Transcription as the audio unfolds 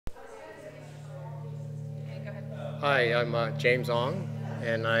Hi, I'm James Ong,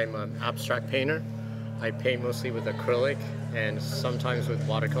 and I'm an abstract painter. I paint mostly with acrylic and sometimes with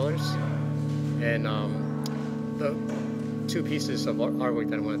watercolors. And the two pieces of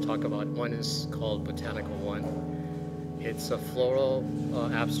artwork that I want to talk about, one is called Botanical One. It's a floral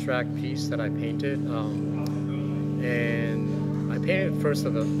abstract piece that I painted, and I painted it first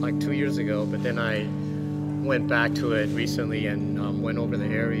like 2 years ago, but then I went back to it recently and went over the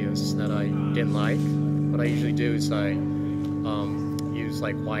areas that I didn't like. What I usually do is I use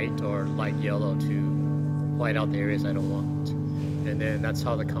like white or light yellow to white out the areas I don't want. And then that's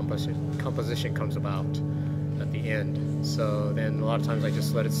how the composition comes about at the end. So then a lot of times I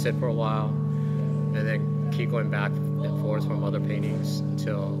just let it sit for a while and then keep going back and forth from other paintings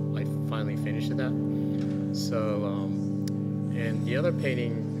until I finally finish that. So, and the other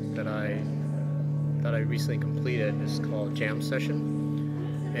painting that I recently completed is called Jam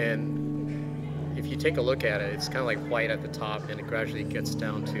Session. And if you take a look at it, it's kind of like white at the top, and it gradually gets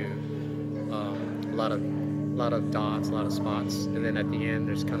down to a lot of dots, a lot of spots, and then at the end,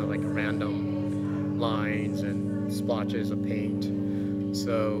 there's kind of like random lines and splotches of paint.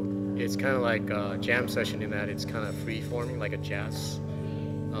 So it's kind of like a jam session in that it's kind of free forming, like a jazz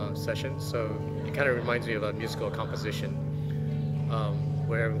session. So it kind of reminds me of a musical composition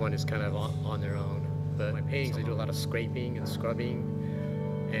where everyone is kind of on their own. But my paintings, I do a lot of scraping and scrubbing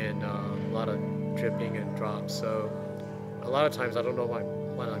and a lot of dripping and drops. So a lot of times I don't know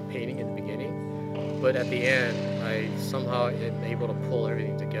what I'm painting in the beginning, but at the end I somehow am able to pull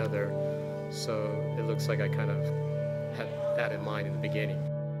everything together, so it looks like I kind of had that in mind in the beginning.